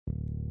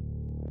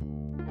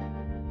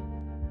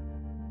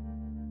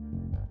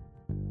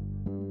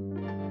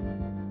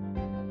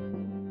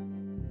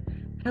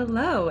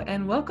Hello,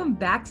 and welcome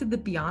back to the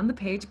Beyond the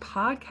Page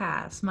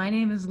podcast. My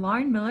name is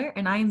Lauren Miller,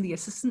 and I am the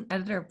assistant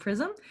editor of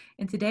Prism.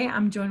 And today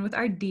I'm joined with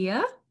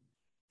Ardia.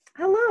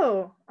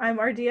 Hello, I'm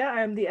Ardia.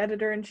 I'm the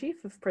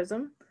editor-in-chief of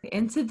Prism.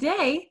 And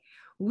today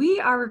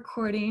we are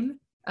recording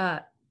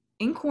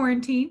in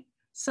quarantine,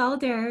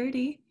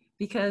 solidarity,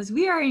 because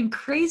we are in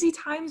crazy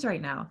times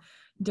right now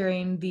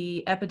during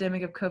the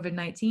epidemic of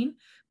COVID-19.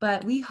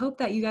 But we hope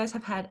that you guys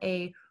have had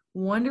a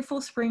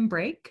wonderful spring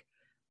break.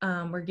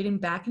 We're getting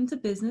back into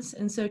business.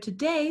 And so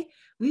today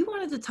we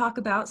wanted to talk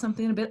about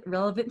something a bit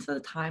relevant to the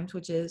times,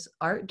 which is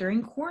art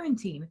during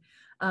quarantine.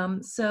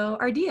 So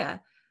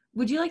Ardia,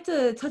 would you like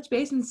to touch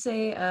base and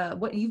say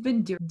what you've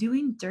been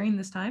doing during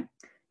this time?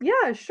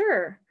 Yeah,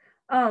 sure.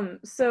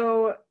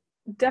 So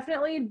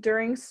definitely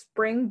during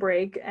spring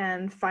break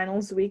and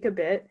finals week a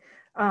bit,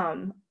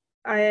 I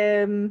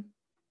am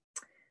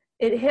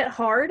it hit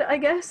hard, I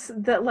guess,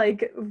 that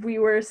like we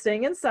were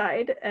staying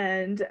inside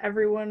and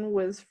everyone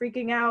was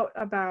freaking out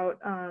about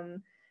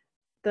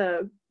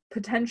the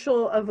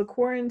potential of a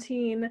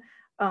quarantine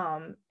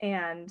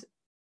and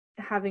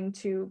having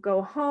to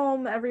go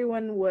home.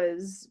 Everyone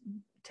was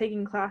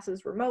taking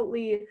classes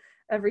remotely.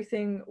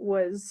 Everything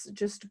was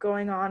just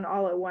going on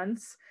all at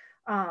once.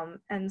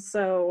 And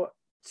so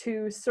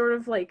to sort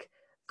of like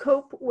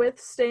cope with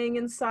staying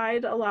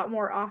inside a lot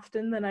more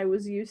often than I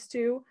was used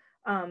to,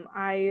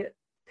 I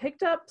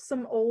picked up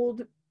some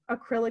old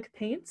acrylic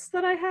paints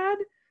that I had.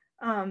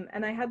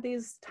 And I had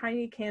these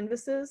tiny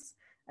canvases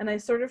and I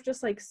sort of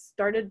just like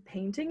started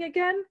painting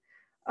again,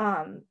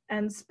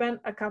 and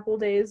spent a couple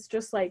days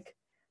just like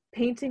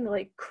painting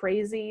like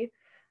crazy.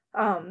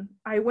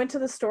 I went to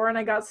the store and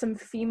I got some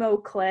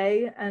Fimo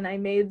clay and I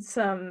made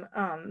some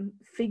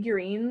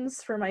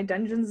figurines for my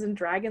Dungeons and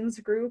Dragons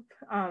group.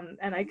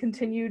 And I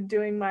continued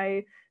doing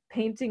my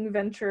painting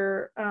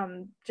venture,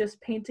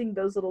 just painting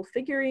those little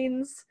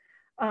figurines.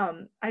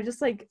 I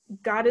just like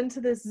got into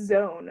this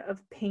zone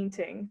of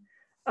painting.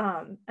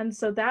 And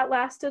so that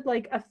lasted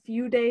like a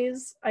few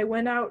days. I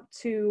went out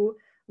to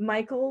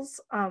Michael's.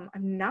 I'm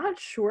not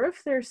sure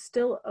if they're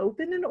still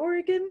open in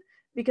Oregon,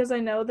 because I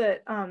know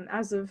that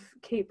as of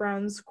Kate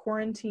Brown's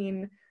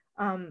quarantine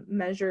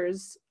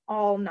measures,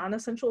 all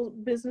non-essential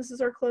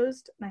businesses are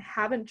closed. And I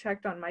haven't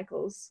checked on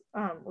Michael's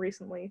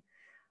recently.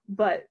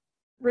 But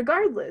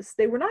regardless,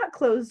 they were not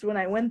closed when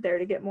I went there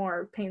to get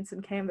more paints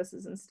and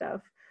canvases and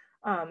stuff.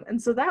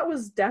 And so that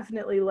was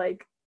definitely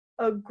like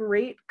a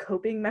great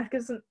coping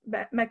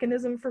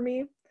mechanism for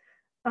me.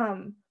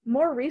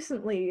 More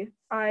recently,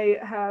 I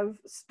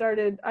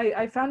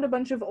found a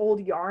bunch of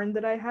old yarn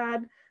that I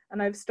had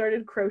and I've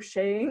started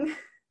crocheting.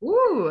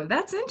 Ooh,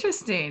 that's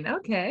interesting.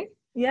 Okay.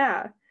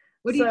 Yeah.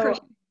 What do you So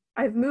crochet?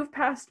 I've moved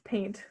past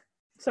paint.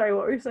 Sorry,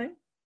 what were you saying?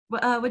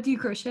 What do you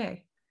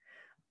crochet?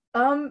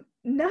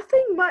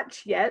 Nothing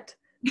much yet.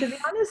 To be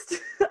honest,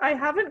 I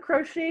haven't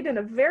crocheted in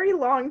a very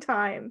long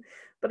time,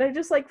 but I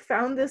just like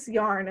found this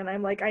yarn and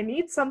I'm like, I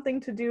need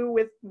something to do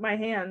with my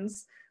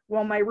hands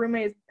while my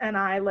roommate and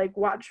I like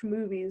watch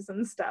movies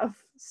and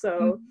stuff. So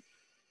Mm,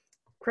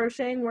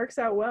 crocheting works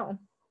out well.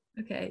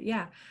 Okay,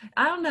 yeah.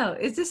 I don't know.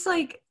 It's just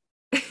like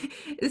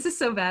this is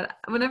so bad.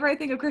 Whenever I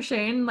think of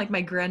crocheting, like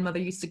my grandmother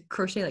used to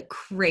crochet like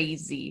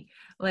crazy.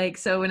 Like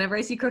so whenever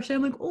I see crochet,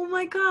 I'm like, oh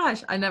my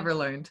gosh. I never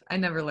learned. I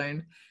never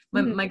learned.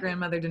 My Mhm.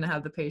 grandmother didn't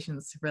have the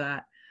patience for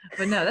that.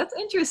 But no, that's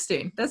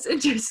interesting. That's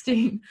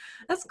interesting.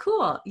 That's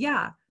cool.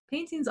 Yeah.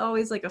 Painting's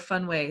always like a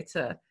fun way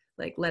to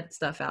like let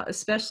stuff out,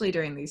 especially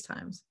during these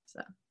times.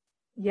 So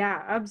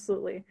Yeah,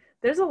 absolutely.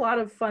 There's a lot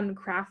of fun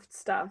craft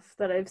stuff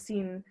that I've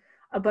seen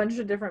a bunch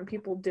of different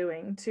people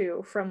doing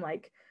too, from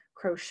like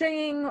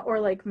crocheting, or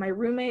like my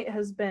roommate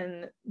has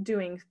been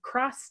doing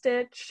cross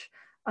stitch.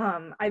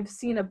 I've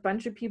seen a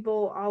bunch of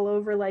people all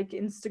over like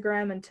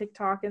Instagram and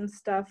TikTok and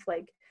stuff,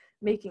 like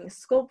making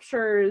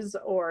sculptures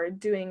or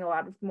doing a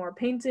lot of more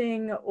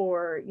painting,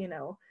 or,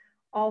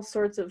 all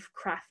sorts of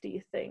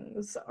crafty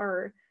things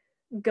are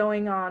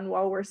going on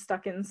while we're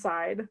stuck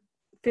inside.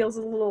 Feels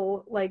a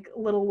little like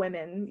Little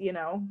Women,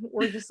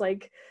 we're just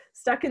like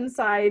stuck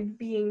inside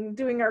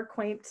doing our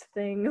quaint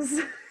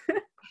things.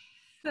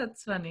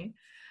 that's funny.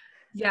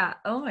 Yeah.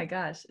 Oh my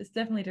gosh. It's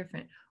definitely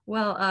different.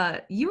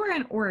 Well, you were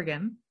in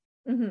Oregon.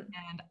 Hmm.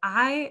 And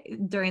I,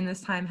 during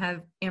this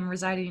time, am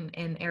residing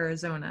in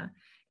Arizona,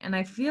 and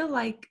I feel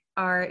like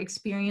our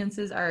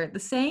experiences are the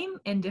same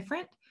and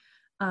different.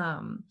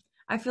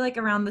 I feel like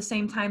around the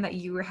same time that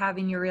you were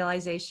having your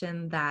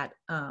realization that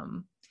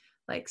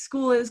like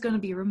school is going to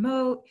be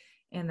remote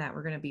and that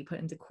we're going to be put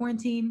into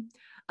quarantine,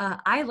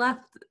 I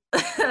left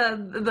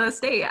the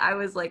state. I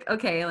was like,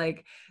 okay,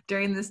 like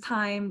during this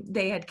time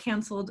they had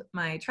canceled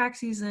my track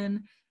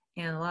season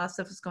and a lot of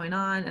stuff was going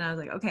on, and I was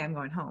like, okay, I'm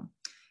going home.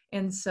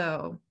 And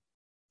so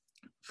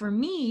for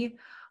me,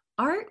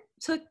 art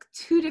took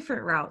two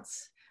different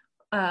routes.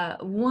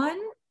 One,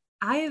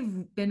 I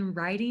have been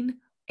writing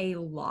a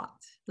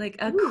lot, like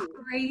a Ooh.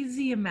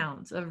 crazy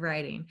amount of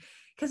writing.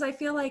 Because I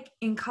feel like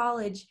in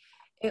college,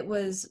 it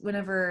was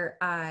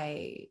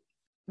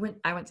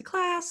I went to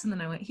class, and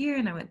then I went here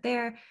and I went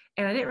there,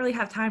 and I didn't really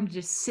have time to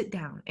just sit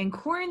down. And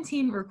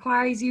quarantine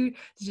requires you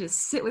to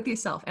just sit with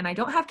yourself. And I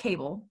don't have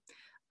cable.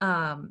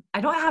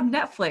 I don't have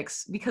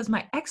Netflix because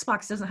my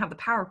Xbox doesn't have the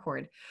power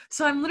cord.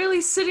 So I'm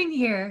literally sitting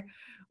here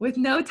with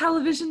no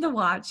television to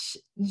watch,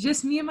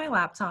 just me and my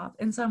laptop.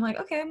 And so I'm like,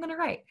 okay, I'm going to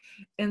write.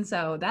 And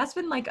so that's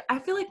been like, I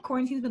feel like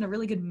quarantine's been a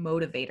really good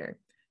motivator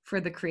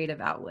for the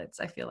creative outlets.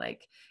 I feel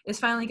like it's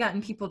finally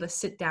gotten people to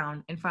sit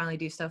down and finally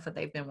do stuff that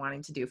they've been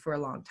wanting to do for a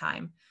long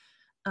time.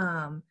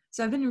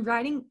 So I've been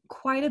writing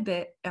quite a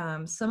bit.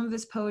 Some of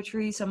it's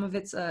poetry, some of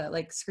it's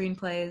like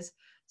screenplays,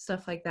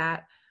 stuff like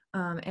that.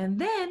 And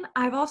then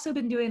I've also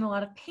been doing a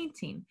lot of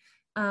painting.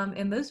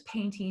 And those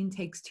painting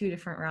takes two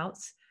different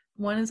routes.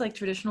 One is like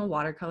traditional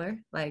watercolor,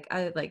 like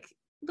I like,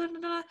 blah, blah,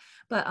 blah.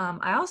 But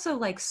I also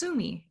like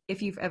sumi,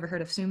 if you've ever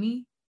heard of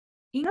sumi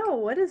ink. No,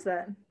 what is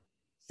that?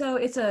 So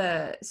it's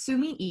a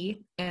sumi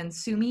e, and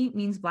sumi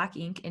means black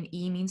ink, and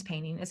e means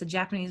painting. It's a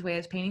Japanese way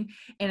of painting,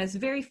 and it's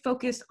very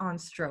focused on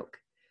stroke.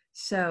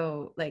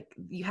 So like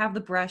you have the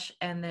brush,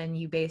 and then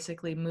you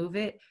basically move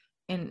it,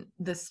 and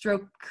the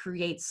stroke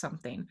creates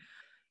something.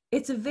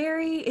 It's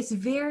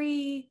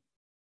very,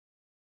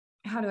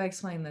 how do I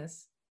explain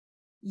this?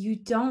 You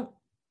don't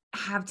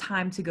have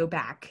time to go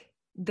back.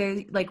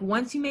 There, like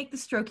once you make the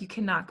stroke, you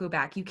cannot go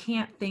back. You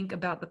can't think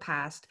about the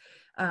past,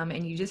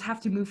 and you just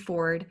have to move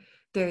forward.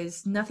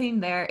 There's nothing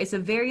there. It's a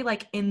very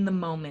like in the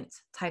moment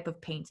type of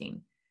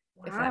painting,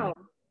 if that Wow,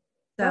 makes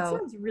that so.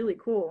 sounds really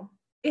cool.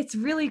 It's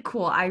really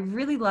cool. I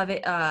really love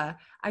it.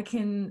 I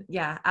can,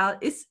 yeah, I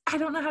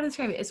don't know how to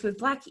describe it. It's with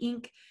black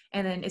ink,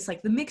 and then it's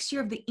like the mixture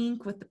of the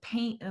ink with the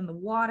paint and the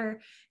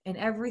water, and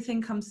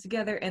everything comes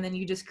together, and then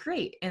you just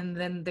create, and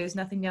then there's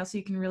nothing else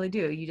you can really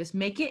do. You just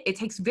make it. It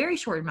takes very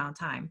short amount of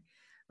time.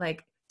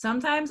 Like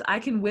sometimes I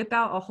can whip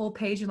out a whole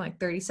page in like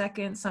 30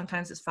 seconds.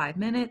 Sometimes it's 5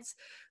 minutes,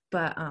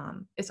 but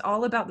it's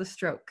all about the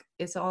stroke.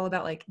 It's all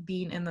about like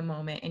being in the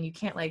moment, and you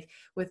can't like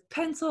with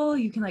pencil,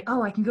 you can like,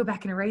 oh, I can go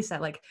back and erase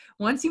that. Like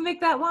once you make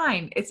that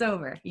line, it's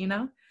over, you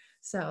know?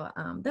 So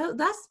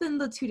that's been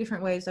the two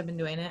different ways I've been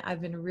doing it.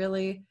 I've been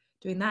really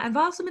doing that. I've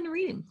also been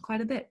reading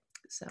quite a bit.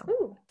 So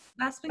Ooh,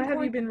 that's been what have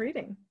you cool. been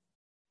reading?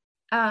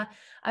 I've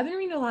been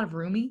reading a lot of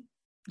Rumi.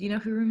 Do you know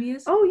who Rumi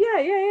is? Oh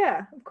yeah, yeah, yeah,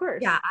 of Yeah,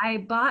 course. I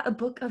bought a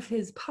book of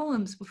his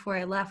poems before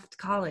I left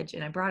college,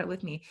 and I brought it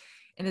with me.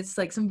 And it's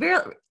like some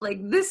very like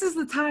this is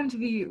the time to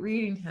be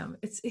reading him.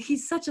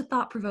 He's such a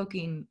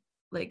thought-provoking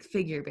like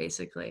figure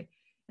basically.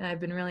 And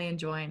I've been really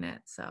enjoying it.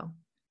 So,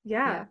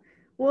 yeah. Yeah.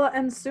 Well,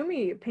 and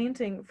Sumi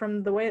painting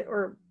from the way,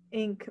 or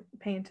ink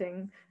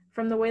painting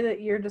from the way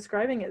that you're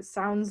describing it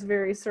sounds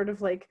very sort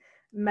of like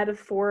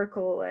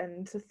metaphorical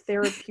and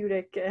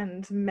therapeutic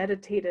and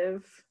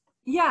meditative.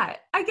 Yeah,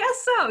 I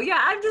guess so. Yeah,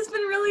 I've just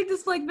been really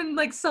just like been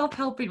like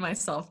self-helping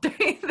myself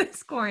during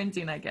this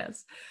quarantine, I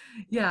guess.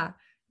 Yeah.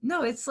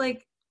 No, it's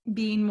like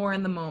being more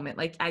in the moment.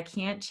 Like I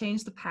can't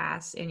change the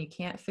past and you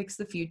can't fix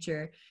the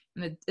future.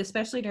 And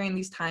especially during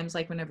these times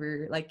like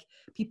whenever like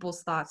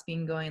people's thoughts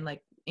being going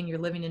like and you're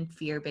living in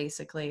fear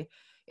basically,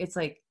 it's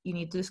like you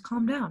need to just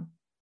calm down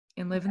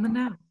and live in the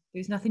now.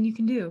 There's nothing you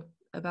can do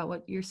about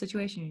what your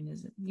situation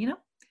is, you know?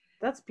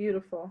 That's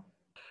beautiful.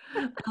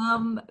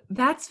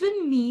 That's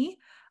been me.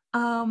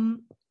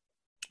 Um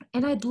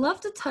and I'd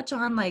love to touch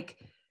on like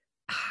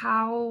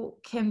how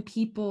can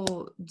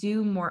people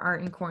do more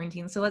art in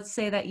quarantine? So let's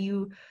say that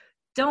you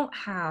don't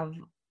have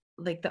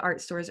like the art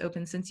stores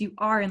open since you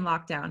are in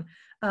lockdown.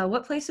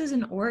 What places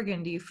in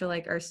Oregon do you feel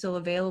like are still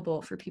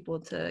available for people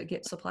to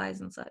get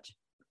supplies and such?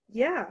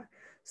 Yeah.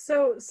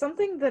 So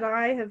something that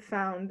I have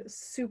found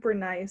super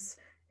nice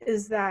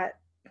is that,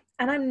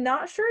 and I'm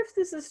not sure if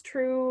this is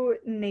true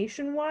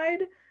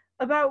nationwide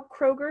about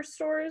Kroger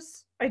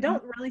stores. I Mhm.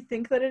 don't really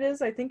think that it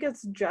is. I think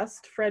it's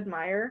just Fred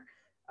Meyer.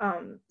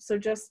 So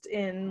just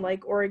in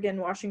like Oregon,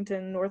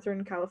 Washington,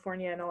 Northern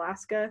California, and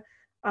Alaska.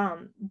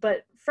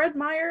 But Fred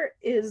Meyer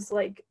is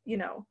like,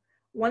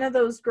 one of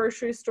those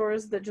grocery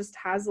stores that just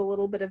has a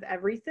little bit of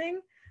everything,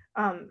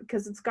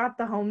 because it's got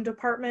the home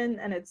department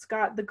and it's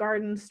got the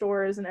garden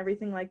stores and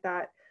everything like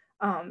that.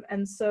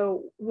 And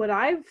so what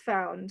I've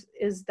found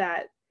is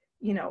that,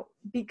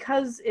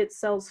 because it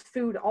sells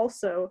food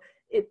also,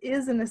 it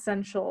is an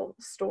essential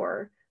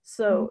store.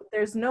 So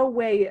there's no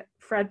way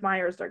Fred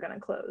Meyer's are going to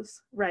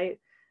close, right?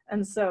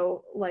 And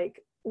so,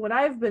 like, what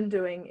I've been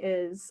doing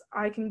is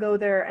I can go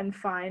there and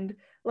find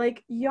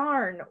like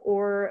yarn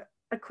or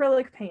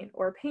acrylic paint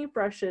or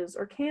paintbrushes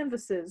or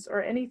canvases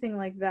or anything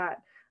like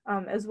that,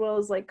 as well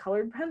as like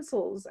colored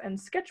pencils and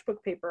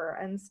sketchbook paper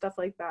and stuff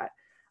like that.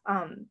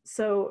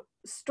 So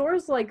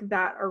stores like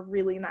that are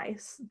really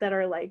nice, that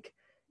are like,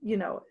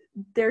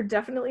 they're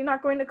definitely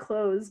not going to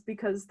close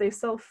because they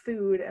sell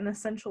food and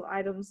essential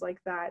items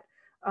like that.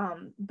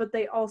 But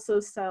they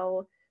also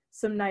sell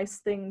some nice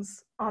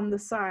things on the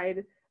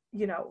side,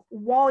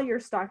 while you're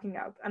stocking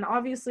up. And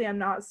obviously, I'm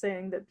not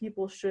saying that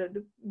people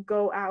should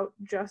go out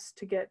just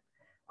to get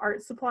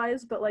art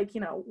supplies, but like,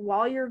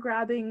 while you're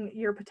grabbing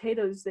your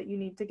potatoes that you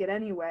need to get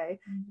anyway,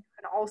 you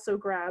can also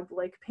grab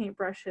like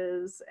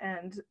paintbrushes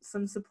and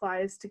some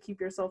supplies to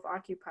keep yourself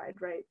occupied,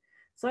 right?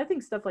 So I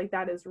think stuff like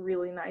that is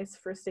really nice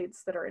for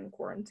states that are in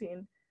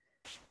quarantine.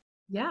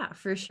 Yeah,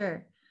 for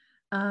sure.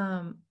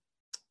 Um,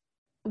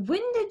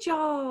 when did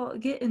y'all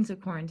get into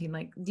quarantine?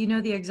 Like, do you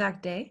know the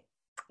exact day?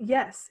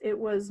 Yes, it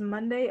was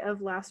Monday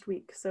of last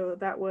week. So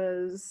that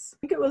was, I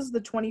think it was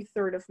the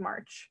 23rd of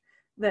March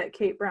that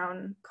Kate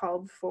Brown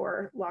called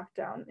for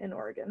lockdown in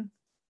Oregon.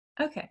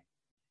 Okay,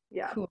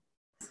 Yeah. cool.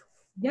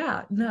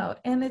 Yeah, no,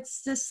 and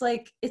it's just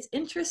like it's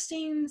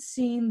interesting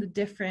seeing the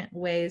different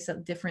ways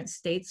that different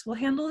states will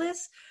handle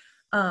this.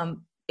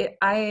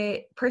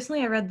 I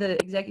personally I read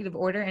the executive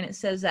order and it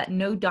says that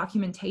no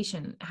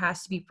documentation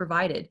has to be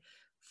provided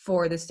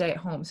for the stay at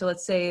home. So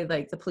let's say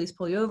like the police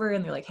pull you over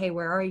and they're like, "Hey,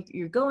 where are you?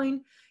 You're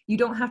going?" You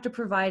don't have to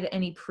provide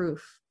any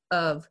proof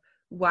of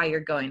why you're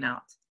going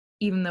out,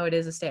 even though it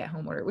is a stay at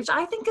home order, which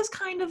I think is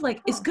kind of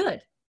like it's Oh,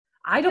 good.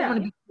 I don't yeah. want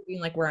to be proving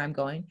like where I'm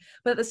going,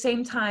 but at the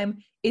same time,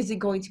 is it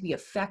going to be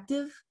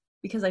effective?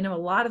 Because I know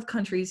a lot of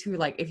countries who are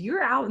like, if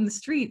you're out in the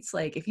streets,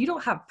 like if you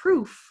don't have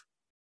proof,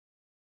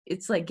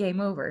 it's like game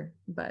over.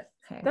 But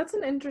hey. That's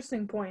an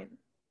interesting point.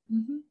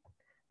 Mm-hmm.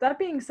 That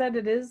being said,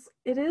 it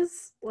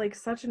is like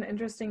such an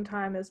interesting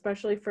time,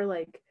 especially for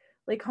like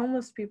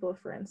homeless people,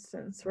 for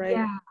instance, right?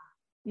 Yeah.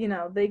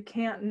 They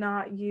can't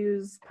not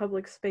use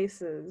public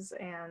spaces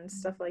and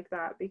stuff like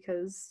that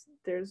because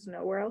there's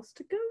nowhere else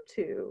to go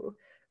to,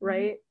 Mm-hmm.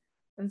 right?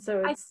 And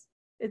so I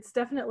it's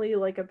definitely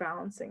like a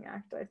balancing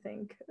act, I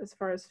think, as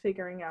far as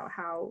figuring out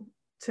how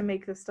to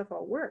make this stuff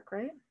all work,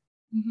 right?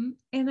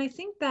 And I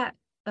think that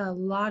a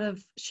lot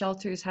of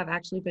shelters have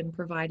actually been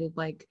provided,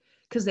 like,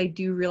 because they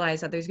do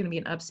realize that there's going to be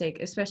an uptake,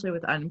 especially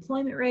with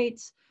unemployment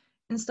rates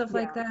and stuff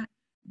like Yeah,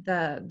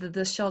 that.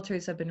 The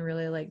shelters have been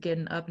really like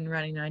getting up and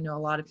running. I know a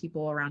lot of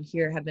people around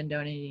here have been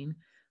donating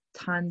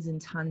tons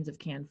and tons of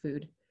canned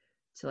food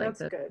to like that's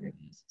the good.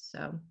 areas.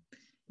 So,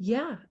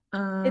 yeah.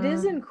 It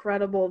is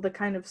incredible the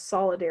kind of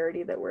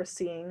solidarity that we're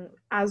seeing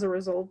as a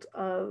result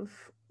of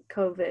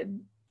COVID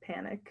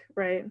panic,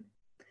 right?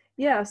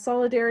 Yeah,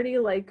 solidarity,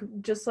 like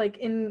just like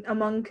in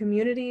among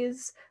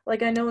communities.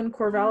 Like I know in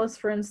Corvallis,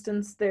 for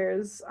instance,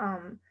 there's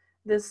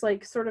this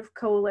like sort of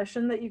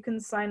coalition that you can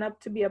sign up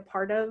to be a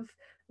part of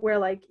where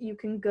like you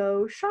can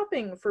go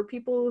shopping for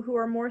people who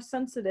are more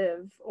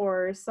sensitive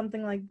or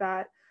something like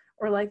that,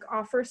 or like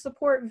offer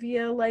support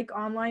via like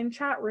online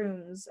chat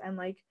rooms and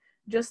like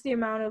just the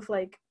amount of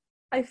like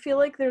I feel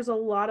like there's a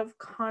lot of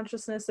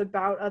consciousness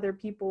about other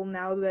people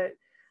now that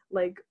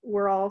like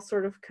we're all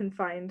sort of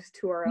confined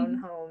to our own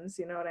Mhm. homes,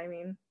 you know what I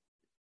mean?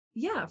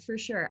 Yeah, for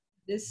sure.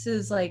 This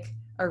is like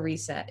a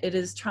reset. It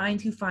is trying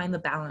to find the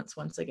balance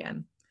once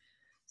again.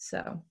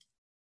 So,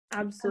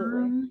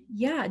 Absolutely.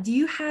 yeah. Do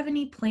you have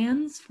any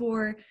plans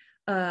for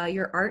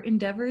your art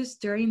endeavors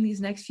during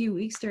these next few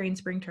weeks during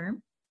spring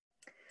term?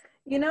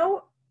 You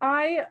know,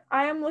 I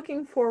am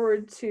looking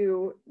forward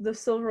to the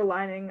silver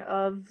lining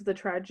of the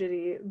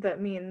tragedy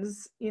that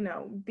means,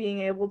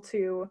 being able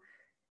to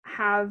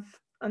have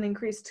an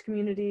increased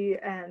community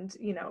and,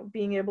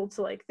 being able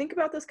to like think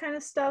about this kind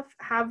of stuff,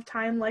 have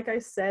time, like I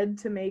said,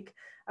 to make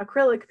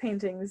acrylic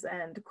paintings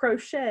and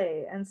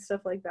crochet and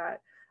stuff like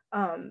that.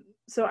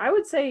 So I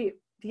would say,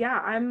 yeah,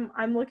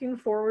 I'm looking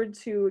forward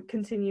to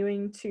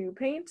continuing to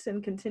paint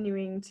and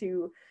continuing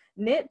to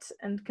knit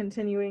and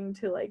continuing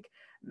to like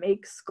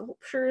make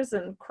sculptures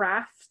and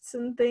crafts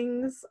and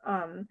things.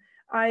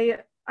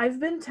 I've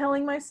been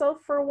telling myself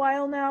for a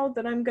while now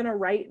that I'm gonna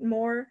write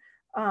more,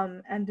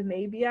 and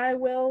maybe I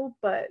will,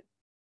 but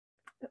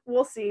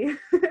we'll see.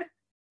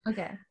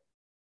 Okay.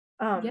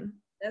 Yeah, um,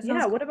 that sounds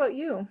yeah. cool. What about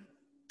you?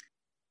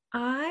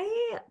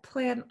 I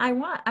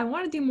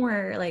want to do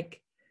more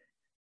like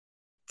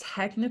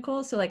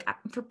technical. So like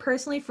for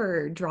personally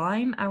for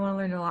drawing, I want to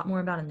learn a lot more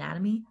about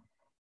anatomy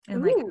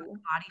and like how Ooh, the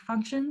body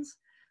functions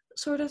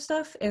sort of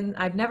stuff. And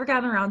I've never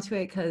gotten around to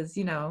it because,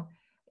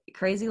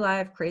 crazy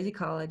life, crazy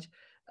college.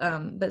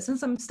 But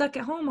since I'm stuck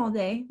at home all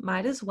day,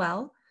 might as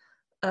well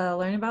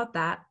learn about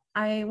that.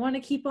 I want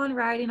to keep on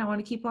writing. I want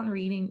to keep on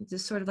reading,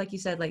 just sort of like you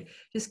said, like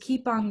just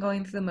keep on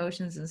going through the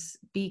motions and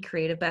be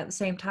creative, but at the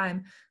same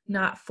time,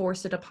 not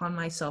force it upon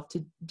myself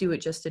to do it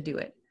just to do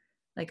it.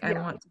 Like I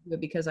yeah, want to do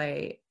it because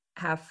I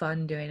have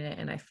fun doing it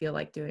and I feel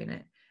like doing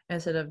it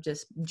instead of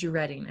just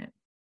dreading it.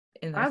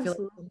 And I feel like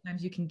absolutely.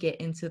 sometimes you can get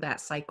into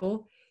that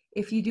cycle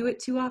if you do it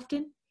too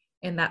often,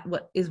 and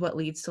what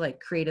leads to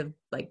like creative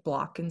like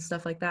block and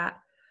stuff like that.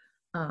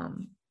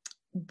 Um,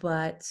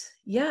 but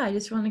yeah, I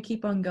just want to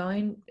keep on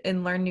going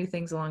and learn new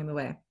things along the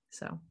way.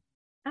 So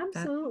that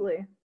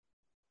Absolutely.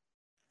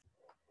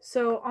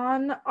 So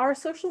on our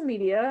social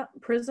media,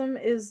 Prism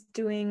is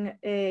doing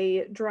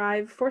a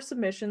drive for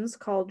submissions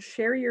called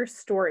Share Your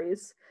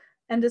Stories.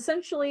 And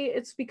essentially,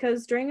 it's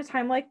because during a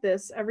time like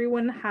this,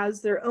 everyone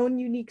has their own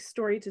unique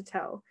story to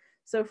tell.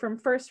 So, from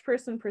first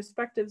person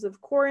perspectives of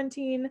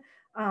quarantine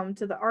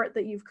to the art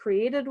that you've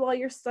created while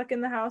you're stuck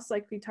in the house,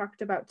 like we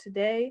talked about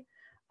today,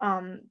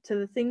 to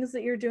the things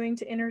that you're doing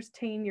to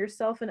entertain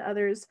yourself and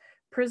others.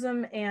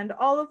 Prism and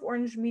all of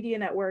Orange Media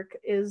Network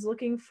is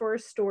looking for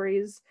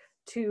stories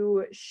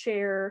to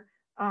share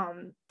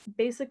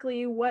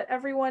basically what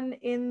everyone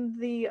in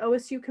the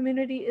OSU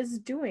community is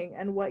doing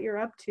and what you're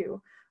up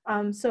to.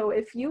 So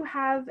if you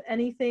have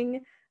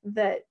anything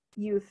that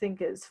you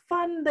think is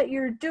fun that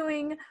you're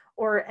doing,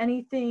 or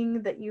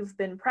anything that you've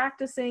been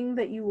practicing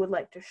that you would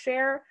like to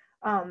share,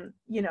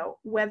 you know,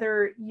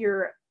 whether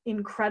you're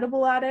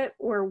incredible at it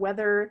or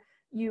whether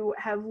you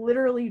have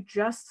literally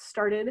just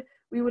started,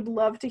 we would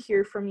love to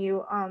hear from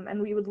you,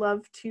 and we would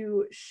love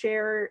to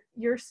share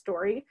your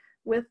story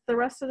with the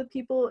rest of the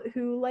people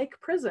who like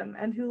Prism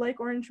and who like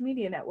Orange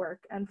Media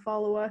Network and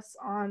follow us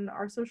on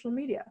our social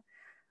media.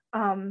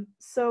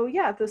 So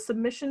yeah, the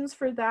submissions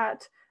for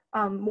that,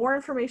 more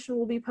information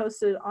will be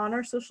posted on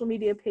our social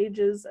media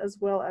pages as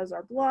well as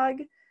our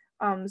blog.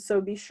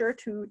 So be sure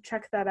to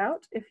check that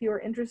out if you're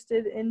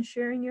interested in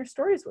sharing your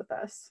stories with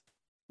us.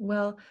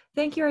 Well,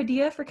 thank you,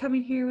 Ardea, for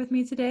coming here with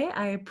me today.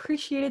 I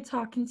appreciated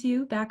talking to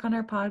you back on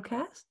our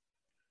podcast.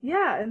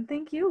 Yeah, and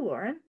thank you,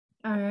 Lauren.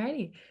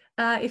 Alrighty.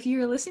 If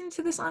you're listening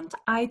to this on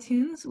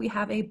iTunes, we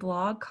have a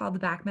blog called the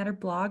Back Matter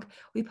Blog.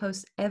 We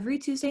post every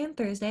Tuesday and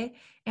Thursday,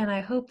 and I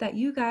hope that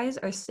you guys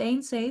are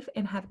staying safe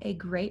and have a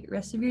great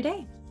rest of your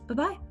day.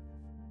 Bye-bye.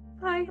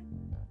 Bye.